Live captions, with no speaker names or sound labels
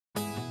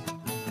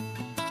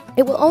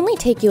It will only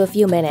take you a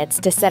few minutes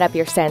to set up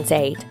your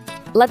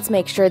SENS8. Let's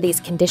make sure these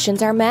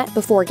conditions are met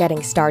before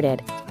getting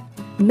started.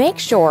 Make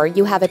sure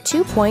you have a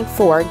 2.4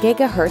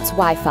 GHz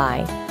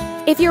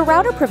Wi-Fi. If your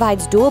router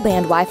provides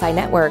dual-band Wi-Fi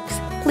networks,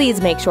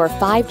 please make sure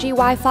 5G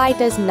Wi-Fi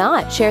does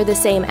not share the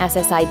same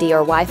SSID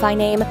or Wi-Fi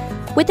name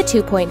with the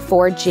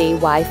 2.4G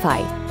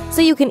Wi-Fi,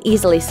 so you can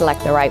easily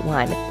select the right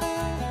one.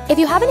 If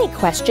you have any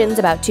questions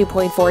about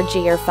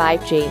 2.4G or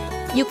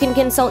 5G, you can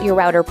consult your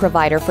router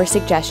provider for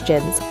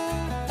suggestions.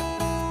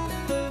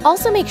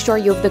 Also make sure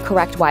you have the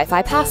correct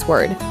Wi-Fi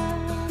password.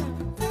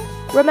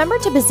 Remember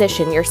to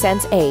position your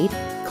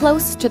SENS8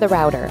 close to the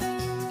router.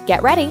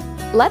 Get ready!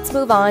 Let's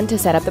move on to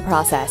set up the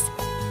process.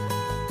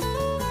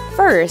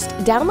 First,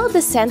 download the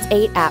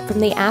SENS8 app from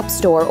the App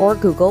Store or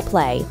Google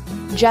Play.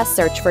 Just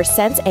search for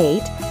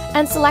SENS8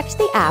 and select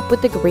the app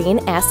with the green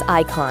S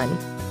icon.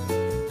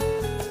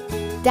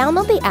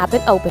 Download the app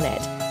and open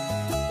it.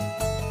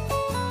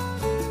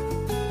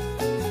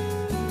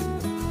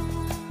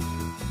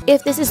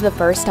 If this is the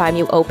first time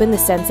you open the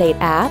SENS8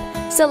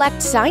 app,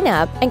 select Sign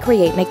Up and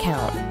create an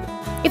account.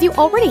 If you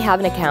already have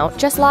an account,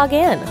 just log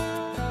in.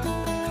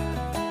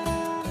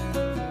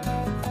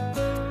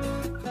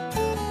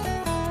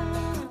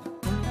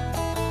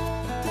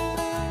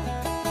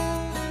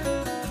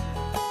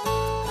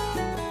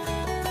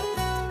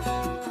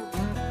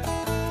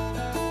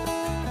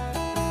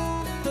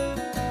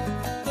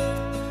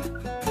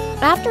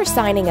 After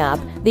signing up,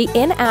 the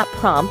in-app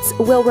prompts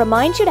will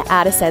remind you to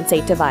add a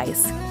SENS8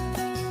 device.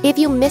 If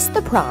you miss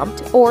the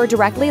prompt or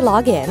directly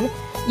log in,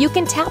 you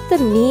can tap the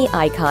Me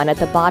icon at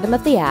the bottom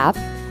of the app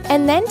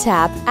and then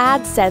tap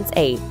Add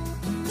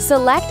SENS8.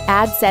 Select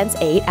Add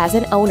SENS8 as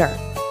an owner.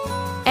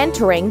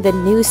 Entering the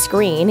new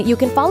screen, you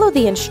can follow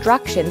the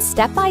instructions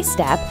step by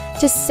step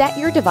to set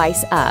your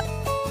device up.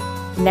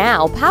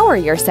 Now power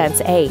your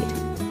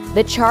SENS8.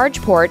 The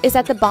charge port is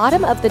at the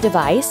bottom of the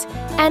device,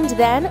 and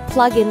then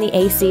plug in the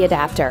AC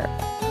adapter.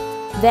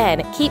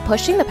 Then keep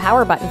pushing the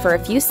power button for a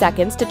few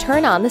seconds to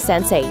turn on the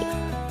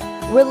SENS8.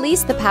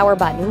 Release the power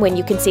button when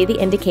you can see the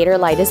indicator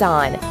light is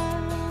on.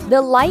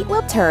 The light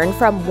will turn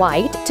from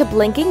white to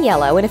blinking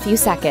yellow in a few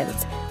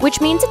seconds,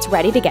 which means it's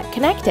ready to get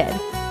connected.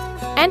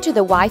 Enter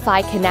the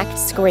Wi-Fi Connect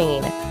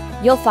screen.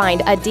 You'll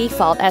find a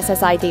default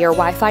SSID or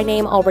Wi-Fi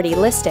name already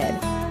listed.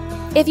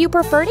 If you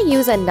prefer to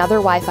use another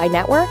Wi-Fi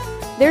network,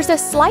 there's a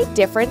slight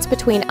difference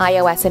between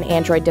iOS and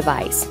Android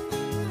device.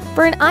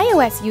 For an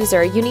iOS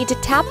user, you need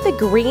to tap the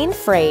green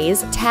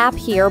phrase Tap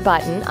Here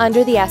button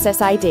under the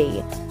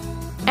SSID.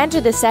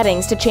 Enter the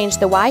settings to change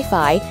the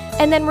Wi-Fi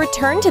and then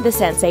return to the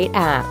SENS8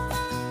 app.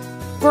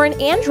 For an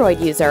Android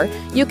user,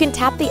 you can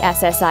tap the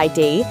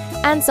SSID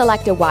and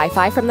select a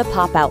Wi-Fi from the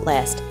pop-out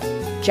list.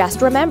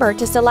 Just remember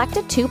to select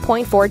a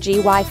 2.4G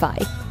Wi-Fi.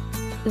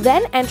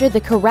 Then enter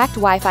the correct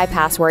Wi-Fi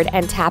password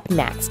and tap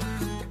Next.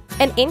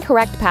 An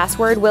incorrect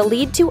password will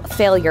lead to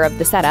failure of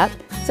the setup,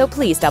 so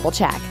please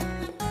double-check.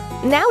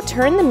 Now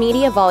turn the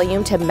media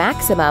volume to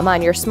maximum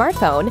on your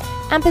smartphone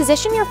and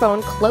position your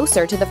phone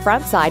closer to the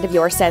front side of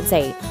your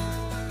SENS8.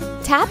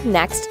 Tap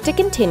Next to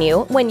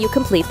continue when you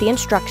complete the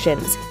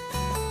instructions.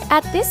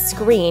 At this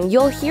screen,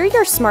 you'll hear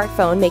your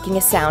smartphone making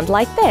a sound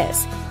like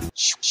this.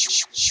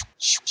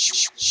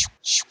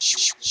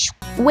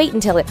 Wait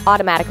until it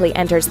automatically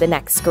enters the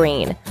next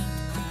screen.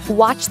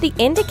 Watch the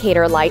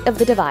indicator light of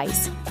the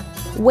device.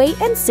 Wait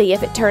and see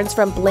if it turns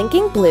from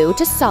blinking blue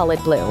to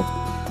solid blue.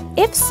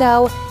 If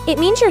so, it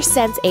means your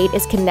SENS8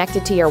 is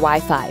connected to your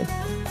Wi-Fi.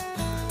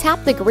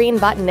 Tap the green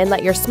button and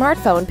let your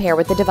smartphone pair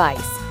with the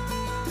device.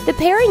 The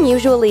pairing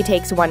usually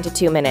takes 1 to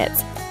 2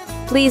 minutes.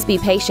 Please be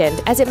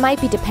patient, as it might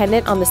be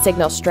dependent on the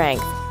signal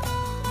strength.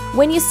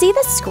 When you see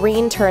the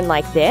screen turn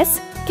like this,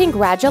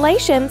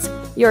 congratulations!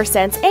 Your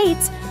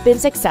SENS8's been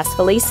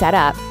successfully set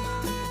up.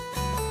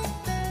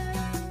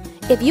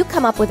 If you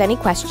come up with any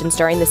questions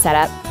during the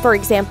setup, for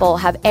example,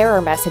 have error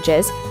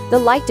messages, the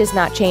light does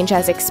not change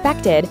as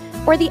expected,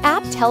 or the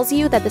app tells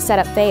you that the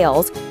setup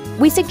fails,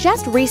 we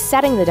suggest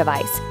resetting the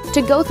device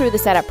to go through the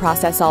setup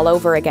process all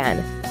over again.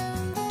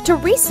 To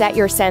reset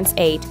your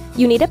SENS8,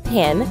 you need a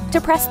pin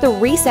to press the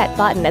reset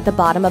button at the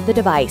bottom of the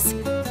device.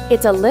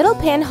 It's a little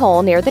pin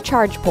hole near the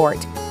charge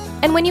port,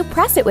 and when you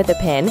press it with a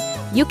pin,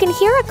 you can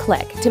hear a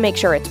click to make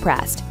sure it's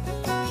pressed.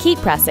 Keep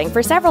pressing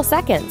for several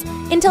seconds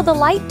until the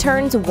light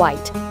turns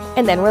white,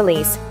 and then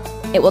release.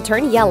 It will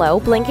turn yellow,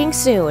 blinking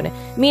soon,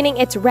 meaning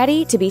it's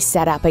ready to be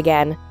set up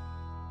again.